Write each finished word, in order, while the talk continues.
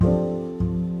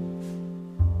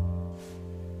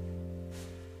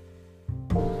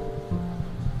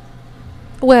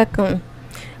Welcome,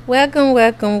 welcome,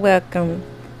 welcome, welcome.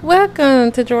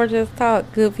 Welcome to Georgia's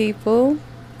Talk, good people.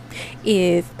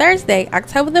 It's Thursday,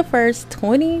 October the 1st,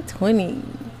 2020.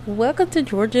 Welcome to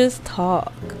Georgia's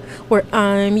Talk, where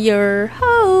I'm your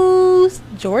host,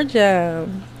 Georgia.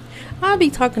 I'll be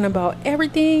talking about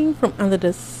everything from under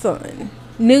the sun.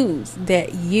 News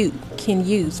that you can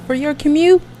use for your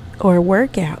commute or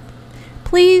workout.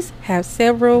 Please have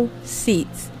several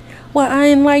seats while I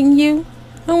enlighten you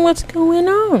on what's going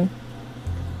on.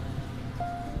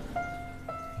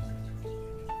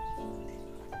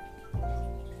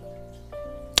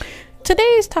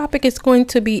 Today's topic is going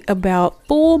to be about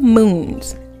full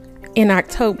moons in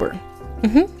October.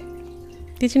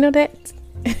 Did you know that?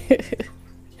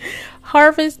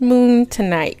 Harvest moon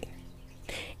tonight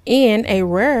and a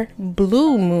rare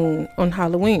blue moon on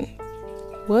Halloween.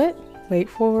 What? Wait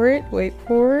for it.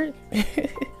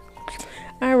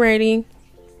 Alrighty.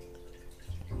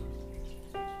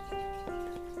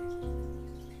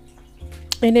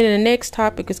 And then the next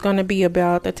topic is going to be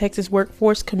about the Texas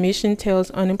Workforce Commission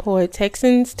tells unemployed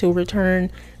Texans to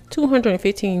return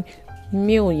 $215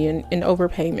 million in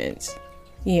overpayments.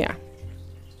 Yeah.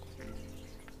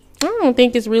 I don't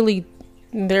think it's really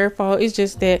their fault. It's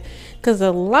just that because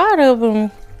a lot of them,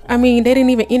 they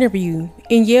didn't even interview.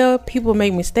 And yeah, people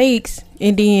make mistakes.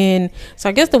 And then, so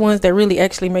I guess the ones that really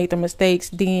actually made the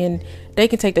mistakes, then they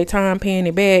can take their time paying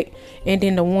it back. And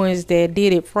then the ones that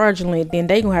did it fraudulent, then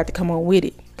they gonna have to come on with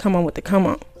it. Come on.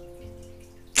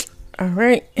 All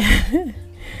right.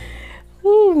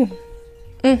 Woo.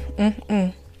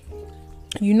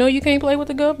 You know you can't play with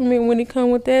the government when it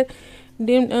come with that.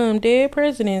 Them dead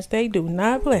presidents, they do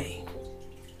not play.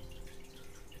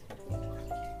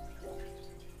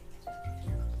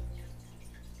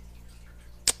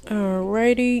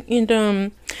 Alrighty,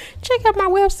 and check out my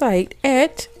website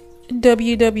at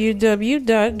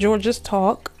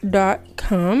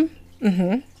www.georgiastalk.com.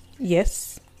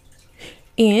 Yes,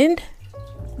 and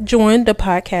join the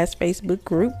podcast Facebook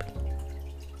group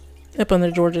up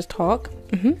under Georgia's Talk.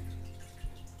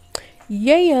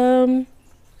 Yeah.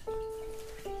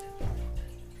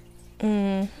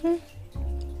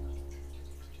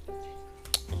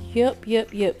 Yep.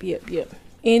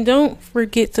 And don't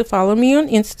forget to follow me on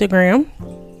Instagram,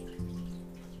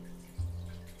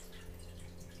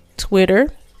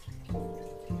 Twitter,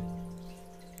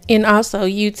 and also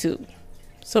YouTube.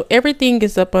 So everything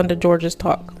is up under Georgia's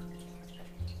Talk.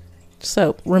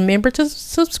 So remember to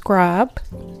subscribe,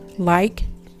 like,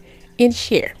 and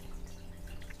share.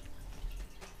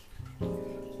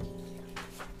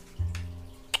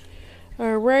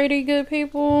 Alrighty, good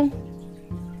people.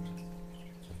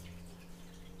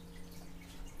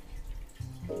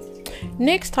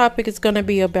 Next topic is going to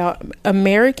be about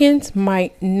Americans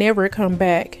might never come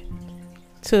back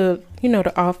to,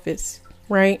 the office,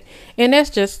 right? And that's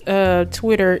just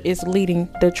Twitter is leading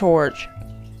the charge.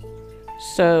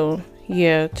 So,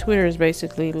 yeah, Twitter is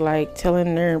basically like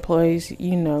telling their employees, we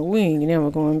ain't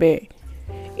never going back.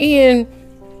 And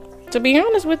to be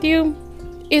honest with you,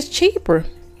 it's cheaper.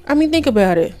 Think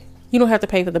about it. You don't have to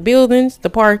pay for the buildings,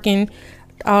 the parking,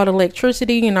 all the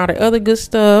electricity, and all the other good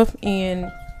stuff.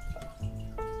 And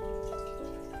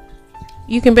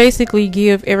you can basically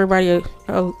give everybody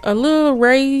a little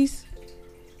raise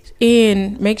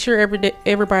and make sure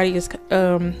everybody is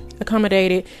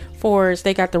accommodated for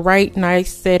they got the right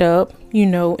nice setup,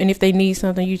 and if they need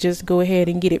something, you just go ahead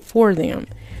and get it for them.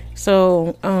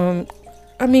 So,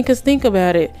 because think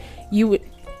about it,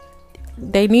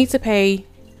 they need to pay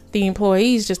the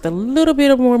employees just a little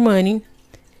bit of more money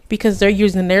because they're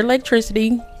using their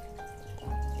electricity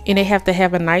and they have to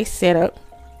have a nice setup.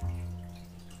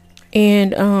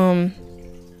 And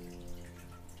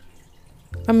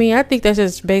I think that's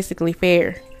just basically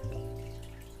fair.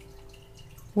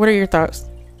 What are your thoughts,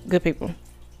 good people?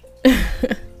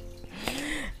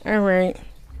 All right.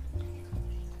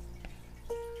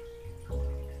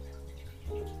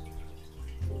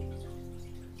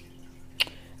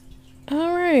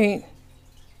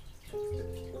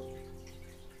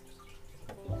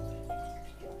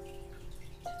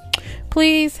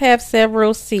 Please have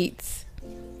several seats.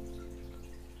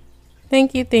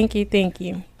 Thank you.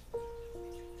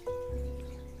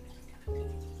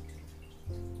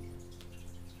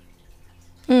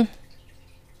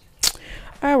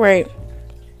 All right.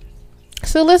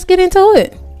 So let's get into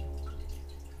it.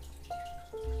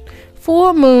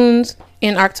 Full moons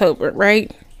in October,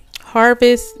 right?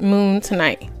 Harvest moon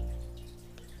tonight.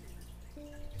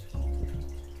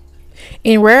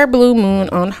 And rare blue moon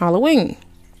on Halloween.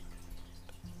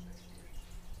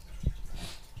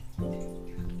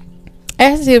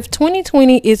 As if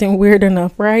 2020 isn't weird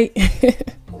enough, right?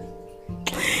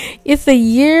 It's a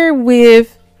year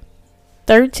with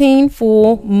 13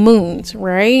 full moons,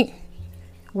 right?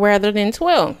 Rather than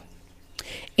 12.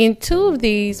 And 2 of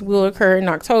these will occur in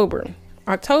October.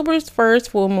 October's first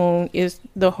full moon is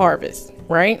the harvest,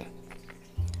 right?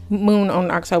 Moon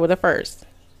on October the 1st,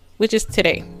 which is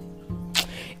today.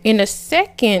 And the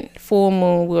second full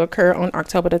moon will occur on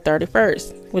October the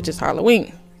 31st, which is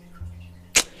Halloween.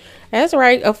 That's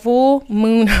right, a full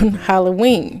moon on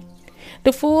Halloween.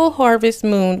 The full harvest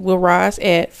moon will rise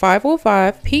at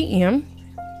 5:05 p.m.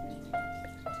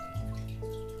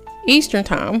 Eastern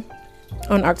Time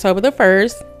on October the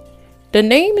 1st. The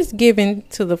name is given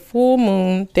to the full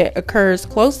moon that occurs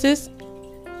closest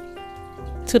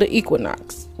to the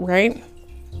equinox, right?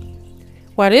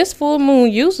 While this full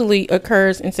moon usually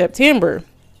occurs in September,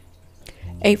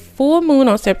 a full moon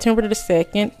on September the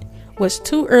 2nd was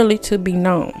too early to be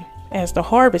known as the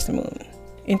harvest moon.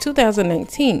 In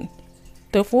 2019,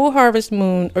 the full harvest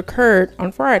moon occurred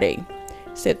on Friday,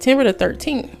 September the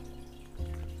 13th.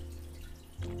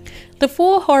 The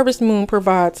full harvest moon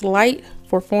provides light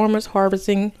for farmers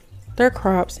harvesting their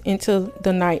crops into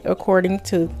the night, according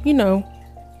to,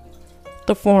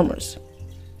 the farmers.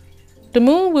 The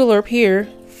moon will appear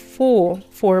full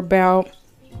for about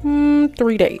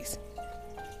 3 days,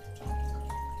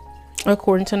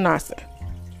 according to NASA.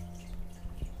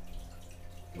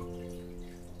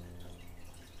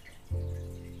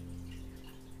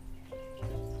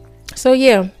 So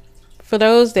yeah, for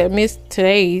those that missed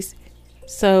today's,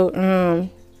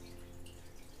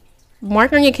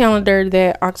 mark on your calendar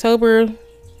that October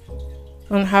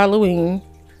on Halloween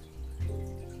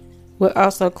will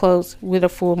also close with a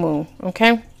full moon,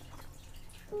 okay?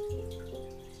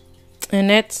 And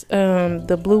that's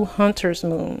the Blue Hunter's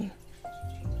moon.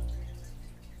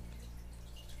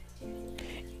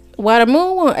 While the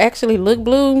moon won't actually look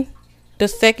blue, the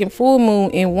second full moon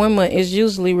in 1 month is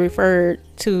usually referred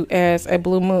to as a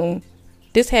blue moon.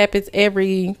 This happens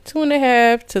every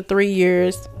 2.5 to 3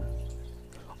 years,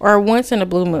 or once in a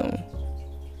blue moon.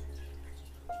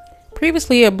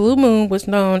 Previously, a blue moon was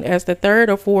known as the 3rd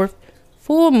or 4th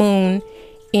full moon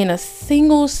in a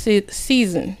single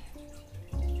season.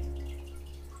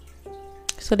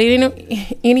 So did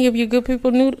any of you good people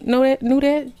knew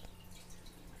that?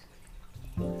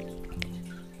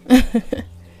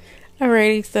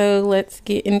 Alrighty, so let's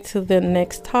get into the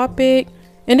next topic.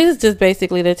 And this is just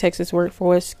basically the Texas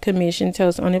Workforce Commission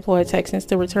tells unemployed Texans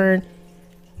to return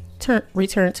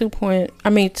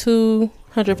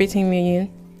 215 million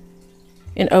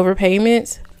in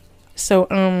overpayments. So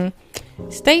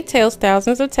state tells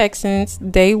thousands of Texans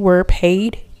they were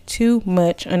paid too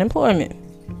much unemployment.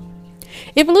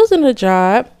 If losing a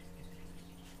job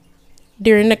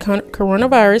during the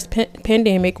coronavirus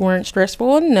pandemic weren't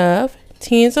stressful enough,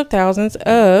 tens of thousands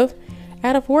of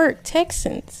out-of-work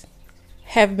Texans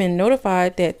have been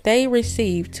notified that they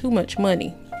received too much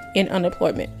money in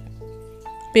unemployment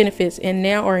benefits and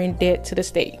now are in debt to the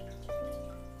state.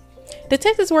 The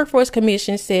Texas Workforce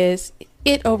Commission says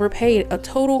it overpaid a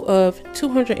total of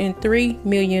 $203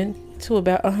 million to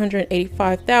about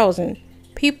 185,000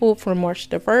 people from March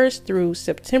the 1st through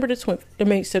September the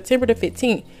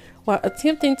 15th, while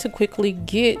attempting to quickly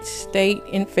get state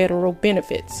and federal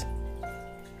benefits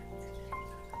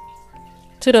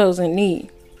to those in need.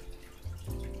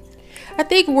 I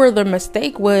think where the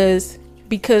mistake was,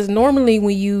 because normally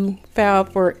when you file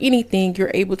for anything,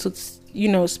 you're able to,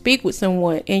 speak with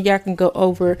someone and y'all can go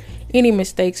over any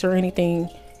mistakes or anything,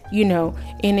 and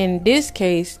in this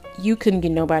case, you couldn't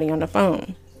get nobody on the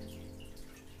phone.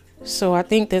 So I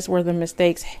think that's where the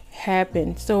mistakes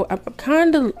happened. So I'm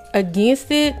kind of against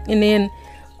it. And then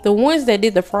the ones that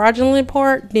did the fraudulent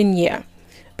part, then yeah.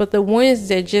 But the ones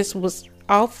that just was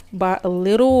off by a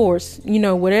little or,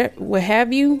 whatever, what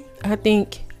have you, I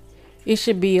think it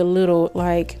should be a little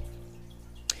like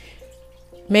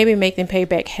maybe make them pay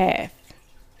back half,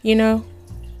 And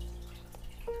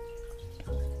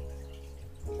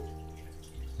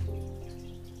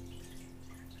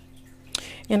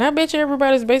I bet you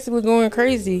everybody's basically going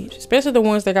crazy, especially the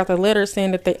ones that got the letter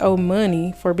saying that they owe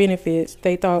money for benefits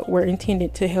they thought were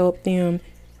intended to help them,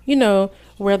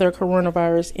 weather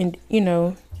coronavirus and,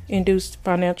 induced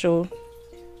financial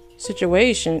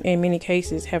situation in many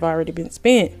cases have already been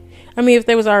spent. I mean, if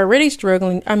they was already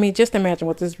struggling, just imagine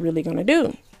what this is really going to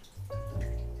do.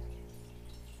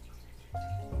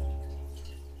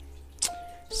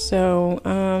 So,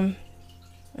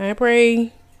 I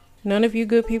pray none of you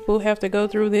good people have to go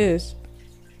through this.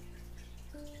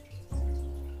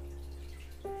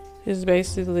 This is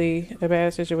basically a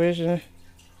bad situation.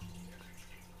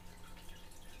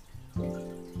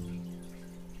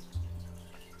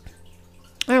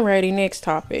 Alrighty, next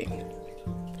topic.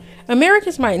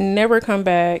 Americans might never come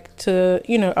back to,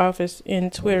 office,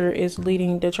 and Twitter is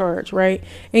leading the charge, right?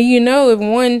 And if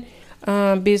one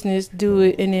business do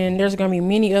it, and then there's going to be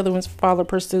many other ones follow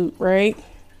pursuit, right?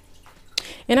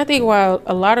 And I think while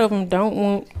a lot of them don't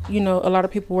want, a lot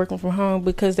of people working from home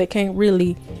because they can't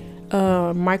really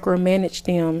micromanage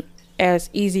them as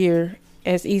easy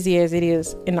as it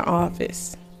is in the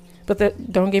office.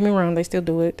 But don't get me wrong, they still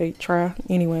do it. They try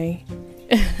anyway.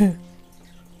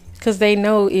 Because they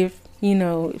know if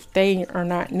they are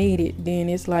not needed, then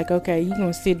it's like, okay, you're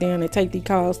going to sit down and take these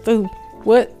calls too.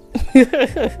 What?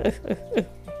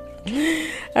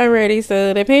 Alrighty,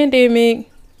 so the pandemic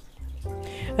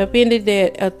offended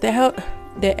that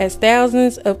as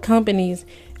thousands of companies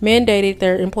mandated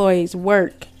their employees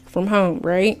work from home,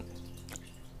 right?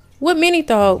 What many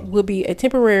thought would be a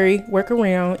temporary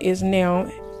workaround is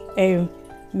now a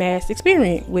mass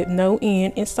experience with no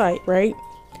end in sight, right?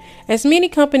 As many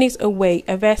companies await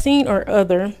a vaccine or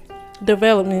other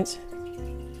developments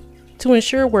to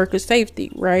ensure worker safety,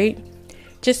 right?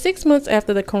 Just 6 months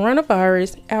after the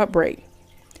coronavirus outbreak,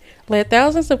 led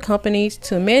thousands of companies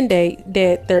to mandate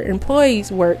that their employees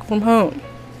work from home.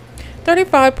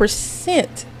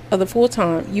 35% of the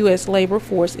full-time U.S. labor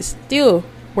force is still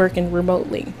working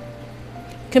remotely,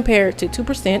 compared to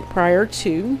 2% prior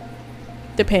to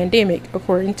the pandemic,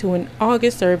 according to an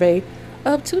August survey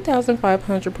of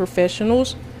 2,500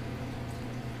 professionals.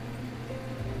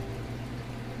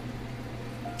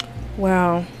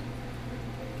 Wow.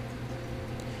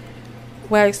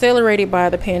 Well, accelerated by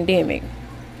the pandemic.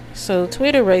 So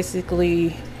Twitter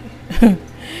basically,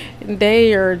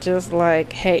 they are just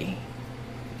like, hey,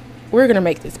 we're going to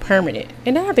make this permanent.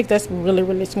 And I think that's really,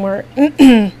 really smart.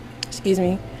 Excuse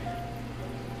me.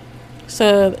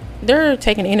 So they're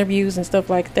taking interviews and stuff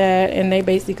like that. And they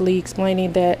basically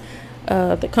explaining that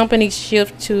the company's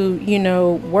shift to,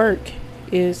 work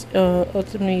is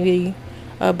ultimately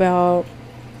about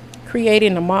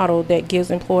creating a model that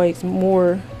gives employees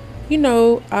more,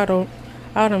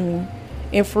 autonomy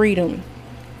and freedom,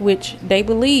 which they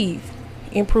believe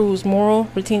improves moral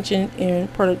retention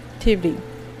and productivity.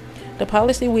 The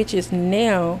policy, which is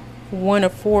now one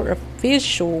of 4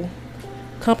 official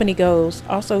company goals,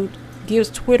 also gives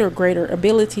Twitter greater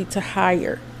ability to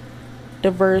hire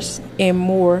diverse and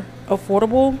more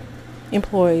affordable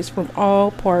employees from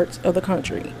all parts of the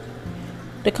country.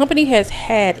 The company has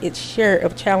had its share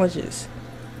of challenges.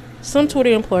 Some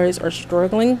Twitter employees are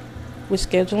struggling with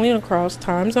scheduling across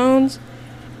time zones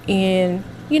and,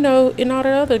 and all that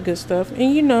other good stuff.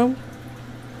 And,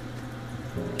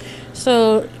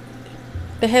 so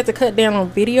they had to cut down on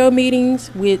video meetings,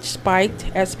 which spiked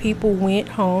as people went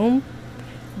home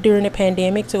during the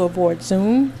pandemic to avoid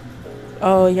Zoom.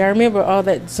 Oh, y'all remember all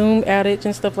that Zoom outage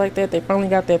and stuff like that? They finally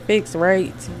got that fixed,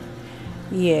 right?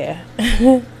 Yeah.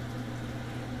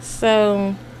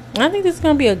 So I think this is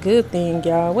going to be a good thing,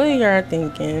 y'all. What are y'all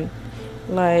thinking?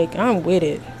 Like, I'm with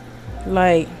it.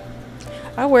 Like,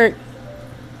 I work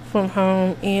from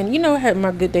home and, I have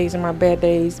my good days and my bad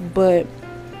days. But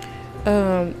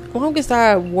long as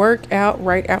I work out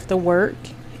right after work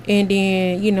and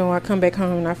then, I come back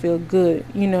home and I feel good,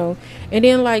 And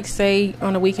then, like, say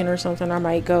on a weekend or something, I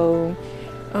might go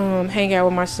hang out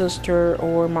with my sister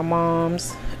or my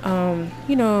mom's,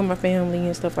 my family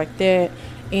and stuff like that.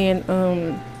 And,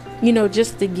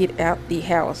 just to get out the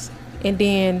house, and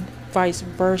then vice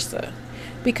versa,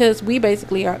 because we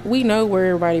basically we know where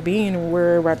everybody being and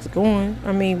where everybody's going.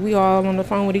 I mean, we all on the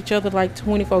phone with each other like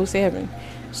 24/7,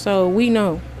 so we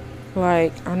know,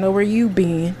 like, I know where you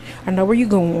been, I know where you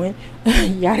going,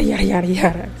 yada yada yada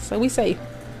yada. So we safe.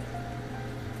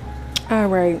 All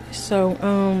right, so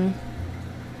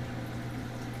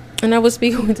and I was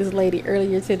speaking with this lady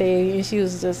earlier today, and she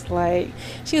was just like,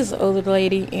 she was an older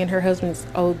lady, and her husband's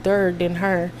older than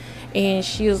her. And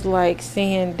she was like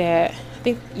saying that, I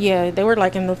think, they were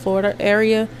like in the Florida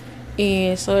area.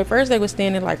 And so at first they were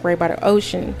standing like right by the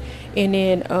ocean. And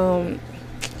then,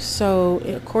 so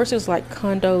of course it was like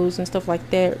condos and stuff like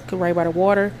that right by the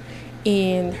water.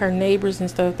 And her neighbors and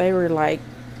stuff, they were like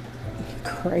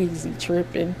crazy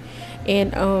tripping.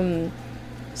 And,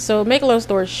 so make a long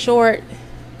story short,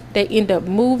 they end up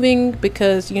moving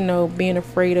because, being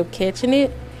afraid of catching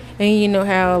it. And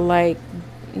how, like,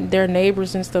 their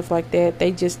neighbors and stuff like that, they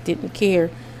just didn't care.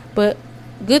 But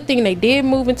good thing they did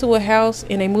move into a house,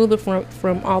 and they moved it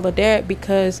from all of that,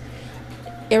 because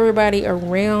everybody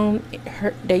around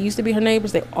her, they used to be her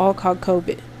neighbors, they all caught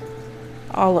COVID.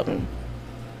 All of them.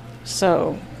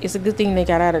 So it's a good thing they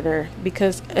got out of there,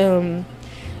 because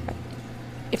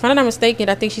if I'm not mistaken,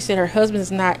 I think she said her husband's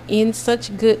not in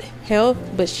such good health,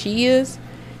 but she is.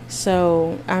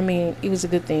 So I mean, it was a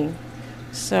good thing.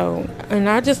 So, and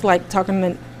I just like talking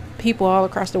to people all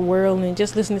across the world and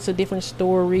just listening to different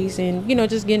stories, and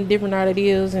just getting different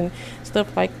ideas and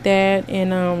stuff like that.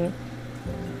 And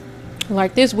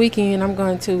like this weekend I'm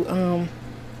going to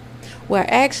well,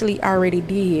 actually I already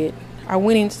did. I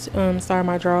went inside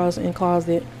my drawers and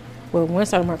closet, well, one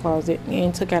side of my closet,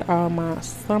 and took out all my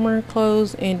summer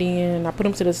clothes, and then I put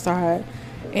them to the side,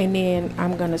 and then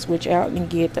I'm gonna switch out and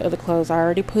get the other clothes. I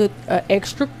already put an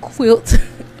extra quilt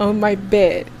on my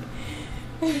bed.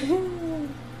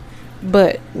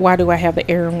 But why do I have the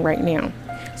air on right now?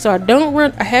 So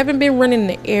I haven't been running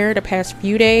the air the past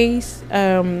few days,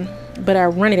 but I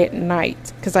run it at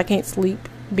night because I can't sleep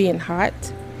being hot.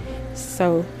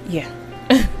 So yeah.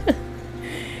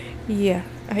 Yeah,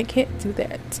 I can't do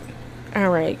that. All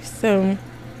right, so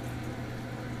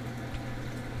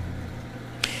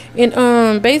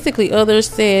and basically others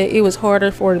said it was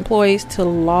harder for employees to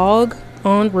log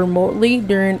on remotely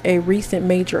during a recent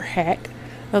major hack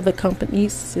of the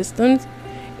company's systems,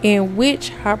 in which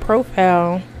high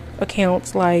profile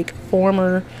accounts like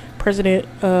former President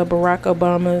Barack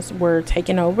Obama's were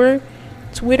taken over.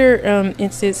 Twitter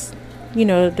insists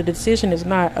the decision is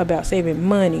not about saving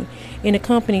money, and the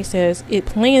company says it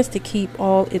plans to keep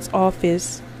all its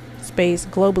office space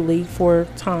globally for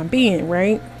time being,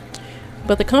 right?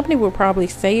 But the company will probably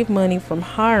save money from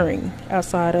hiring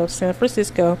outside of San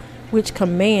Francisco, which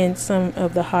commands some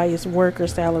of the highest worker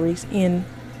salaries in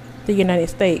the United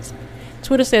States.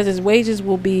 Twitter says its wages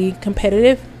will be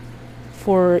competitive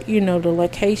for the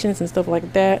locations and stuff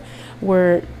like that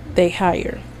where they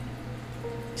hire.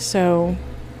 So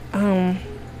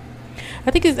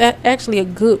I think it's actually a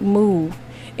good move.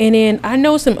 And then I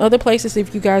know some other places,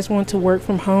 if you guys want to work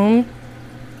from home,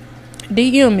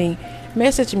 DM me,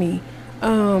 message me.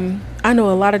 I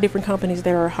know a lot of different companies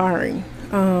that are hiring,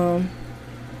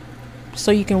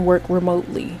 so you can work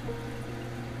remotely.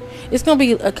 It's gonna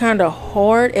be a kind of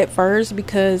hard at first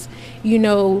because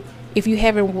if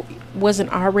you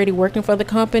wasn't already working for the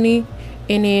company,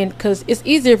 and then because it's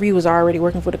easier if you was already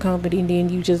working for the company and then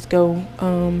you just go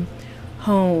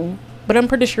home. But I'm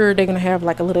pretty sure they're gonna have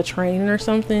like a little training or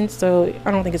something, so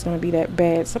I don't think it's gonna be that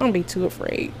bad. So don't be too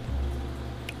afraid.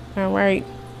 All right,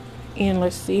 and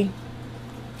let's see.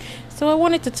 So I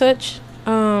wanted to touch.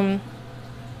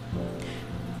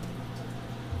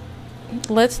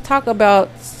 Let's talk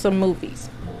about some movies.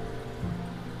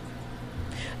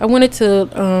 I wanted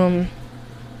to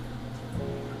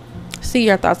see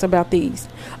your thoughts about these.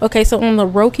 Okay, so on the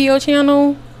Rokio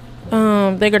channel,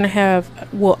 they're gonna have,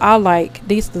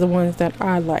 these are the ones that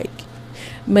I like.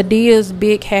 Medea's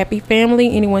Big Happy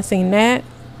Family. Anyone seen that?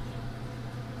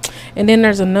 And then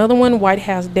there's another one, White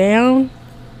House Down.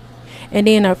 And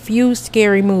then a few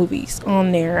scary movies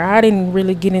on there. I didn't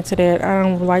really get into that. I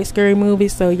don't like scary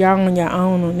movies, so y'all on your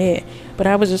own on that. But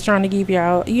I was just trying to give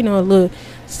y'all, a little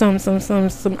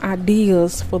some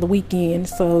ideas for the weekend,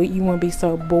 so you won't be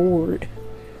so bored.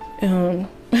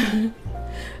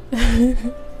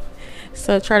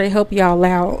 So try to help y'all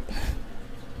out.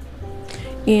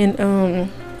 And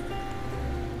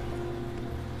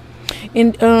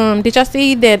did y'all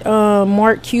see that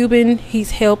Mark Cuban,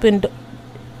 he's helping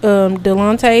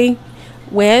Delonte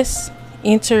West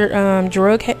enter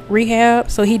drug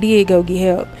rehab? So he did go get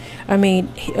help. I mean,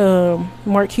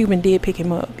 Mark Cuban did pick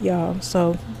him up, y'all.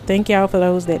 So thank y'all for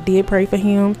those that did pray for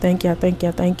him. Thank y'all.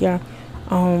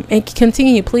 And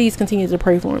please continue to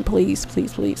pray for him, please.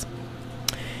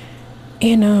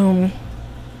 And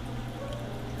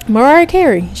Mariah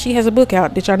Carey, she has a book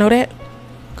out. Did y'all know that?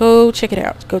 Go check it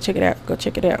out.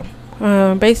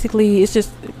 Basically, it's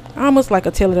just almost like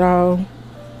a tell-it-all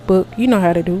book. You know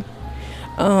how to do.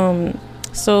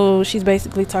 So she's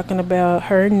basically talking about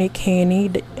her and Nick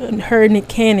Cannon.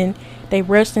 They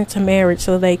rushed into marriage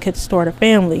so they could start a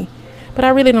family. But I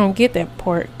really don't get that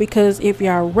part, because if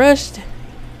y'all rushed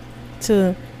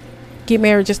to get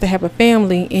married just to have a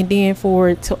family, and then for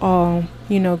it to all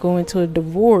go into a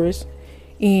divorce,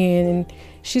 and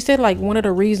she said like one of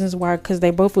the reasons why, because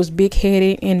they both was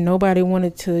big-headed and nobody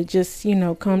wanted to just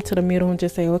come to the middle and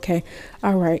just say, okay,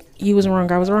 all right, you was wrong,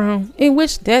 I was wrong, in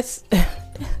which that's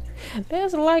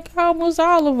like almost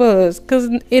all of us, because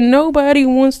nobody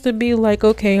wants to be like,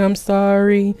 okay, I'm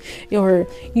sorry, or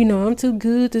I'm too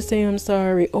good to say I'm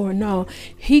sorry, or no,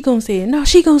 he gonna say it, no,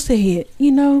 she gonna say it,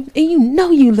 and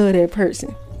you love that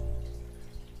person.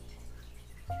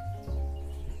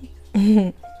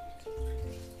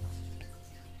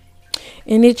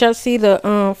 And did y'all see the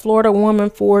Florida woman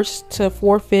forced to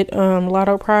forfeit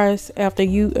lotto prize after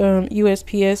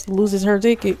USPS loses her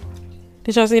ticket?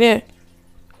 Did y'all see that?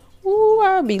 Ooh,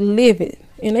 I'll be livid.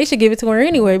 And they should give it to her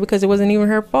anyway because it wasn't even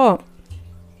her fault.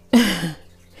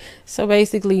 So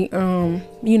basically,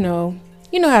 you know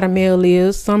how the mail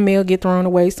is. Some mail get thrown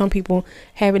away. Some people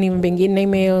haven't even been getting their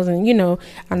mails. And,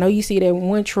 I know you see that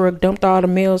one truck dumped all the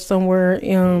mail somewhere.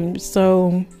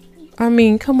 So, I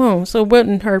mean, come on. So it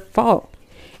wasn't her fault.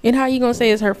 And how you going to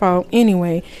say it's her fault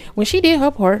anyway when she did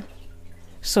her part?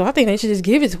 So I think they should just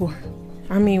give it to her.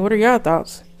 I mean, what are your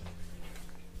thoughts?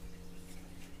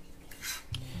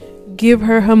 Give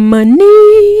her her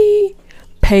money.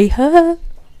 Pay her.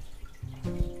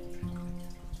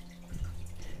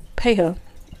 Pay her.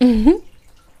 And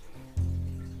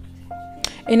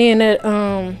then that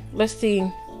let's see.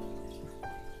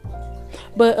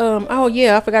 But oh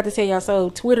yeah, I forgot to tell y'all. So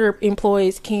Twitter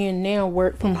employees can now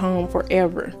work from home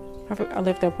forever. I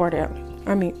left that part out.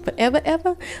 I mean, forever.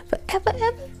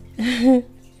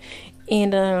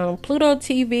 And Pluto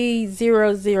TV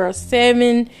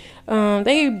 007,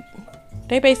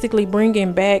 they basically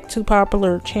bringing back 2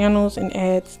 popular channels and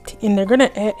ads, and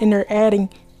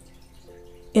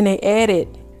they added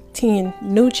 10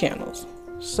 new channels.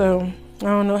 So I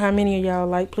don't know how many of y'all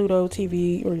like Pluto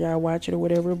TV or y'all watch it or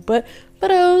whatever, but for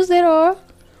those that are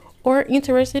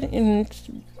interested in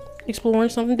exploring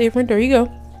something different, there you go.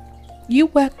 You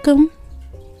welcome.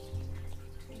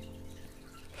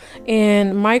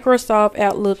 And Microsoft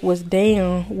Outlook was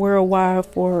down worldwide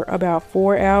for about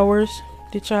 4 hours.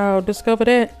 Did y'all discover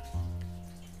that?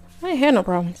 I ain't had no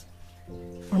problems.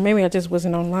 Or maybe I just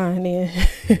wasn't online then.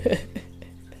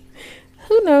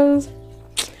 Who knows?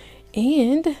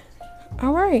 And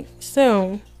alright,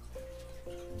 so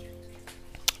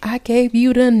I gave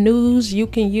you the news you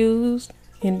can use,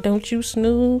 and don't you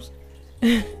snooze.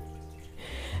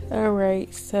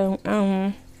 Alright, so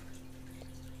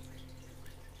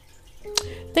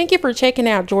thank you for checking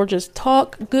out Georgia's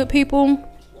Talk, good people.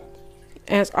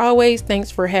 As always,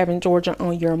 thanks for having Georgia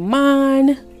on your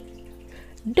mind.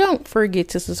 Don't forget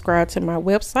to subscribe to my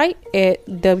website at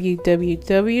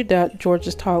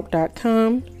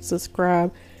www.georgiastalk.com.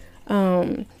 Subscribe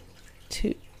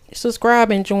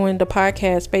and join the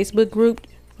podcast Facebook group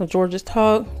of Georgia's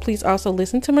Talk. Please also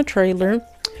listen to my trailer.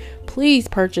 Please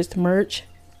purchase merch.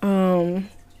 And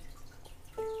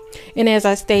as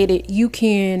I stated, you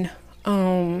can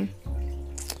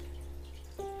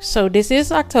so this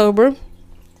is October,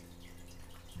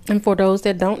 and for those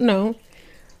that don't know,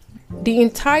 the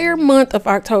entire month of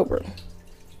October,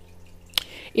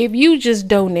 if you just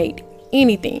donate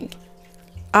anything,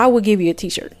 I will give you a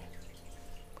t-shirt.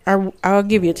 I'll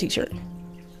give you a t-shirt.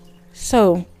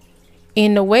 So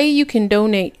in the way you can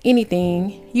donate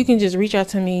anything, you can just reach out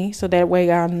to me so that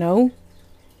way I'll know.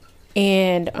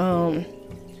 And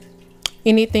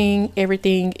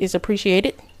everything is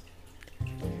appreciated.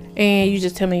 And you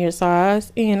just tell me your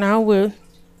size, and I will.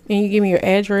 And you give me your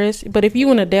address. But if you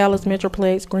in a Dallas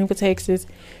Metroplex, Greenville, Texas,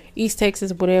 East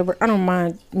Texas, whatever, I don't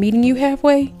mind meeting you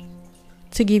halfway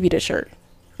to give you the shirt.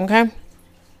 Okay?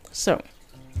 So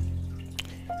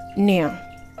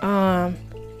now,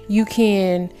 you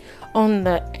can, on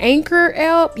the Anchor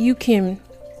app, you can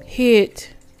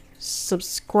hit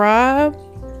subscribe.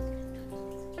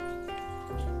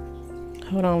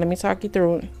 Hold on, let me talk you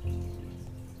through it.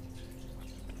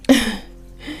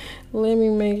 Let me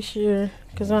make sure,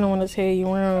 because I don't want to tell you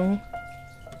wrong.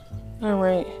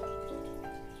 Alright.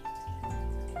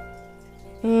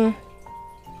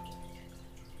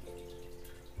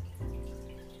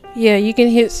 Yeah, you can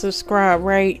hit subscribe,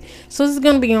 right? So this is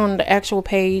going to be on the actual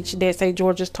page that say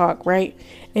Georgia's Talk, right?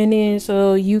 And then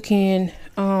so you can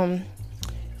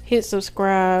hit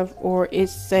subscribe, or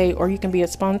you can be a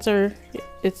sponsor.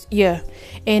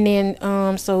 And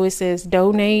then so it says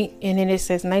donate, and then it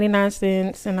says 99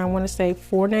 cents, and I want to say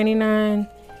 $4.99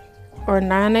 or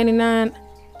 $9.99.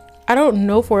 I don't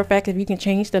know for a fact if you can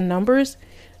change the numbers,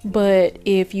 but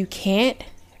if you can't,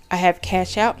 I have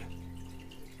Cash App,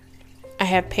 I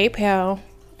have PayPal,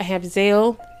 I have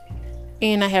Zelle,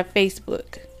 and I have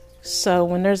Facebook. So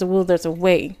when there's a will, there's a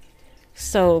way.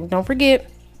 So don't forget,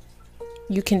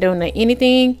 you can donate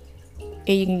anything,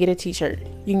 and you can get a t-shirt.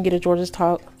 You can get a Georgia's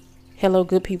Talk Hello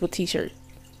Good People t-shirt.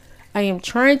 I am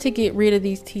trying to get rid of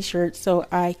these t-shirts so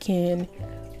I can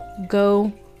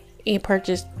go and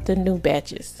purchase the new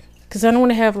batches, because I don't want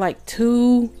to have like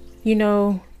 2,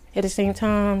 at the same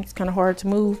time. It's kind of hard to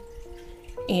move.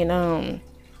 And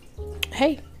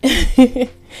hey,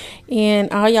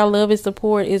 and all y'all love and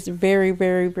support is very,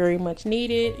 very, very much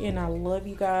needed, and I love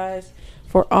you guys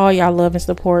for all y'all love and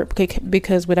support,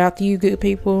 because without you good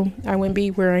people, I wouldn't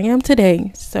be where I am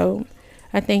today. So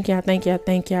I thank y'all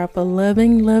for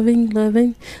loving.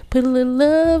 Put a little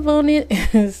love on it.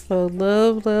 So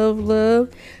love.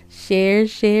 Share.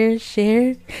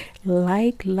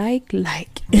 Like.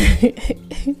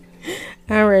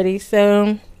 Alrighty,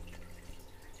 so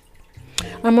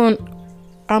I'm on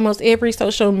almost every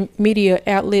social media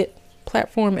outlet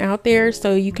platform out there,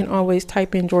 so you can always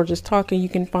type in Georgia's Talk and you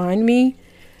can find me.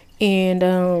 And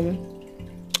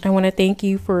I want to thank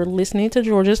you for listening to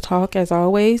Georgia's Talk as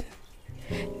always.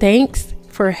 Thanks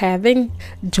for having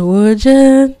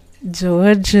Georgia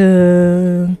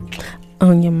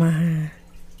on your mind.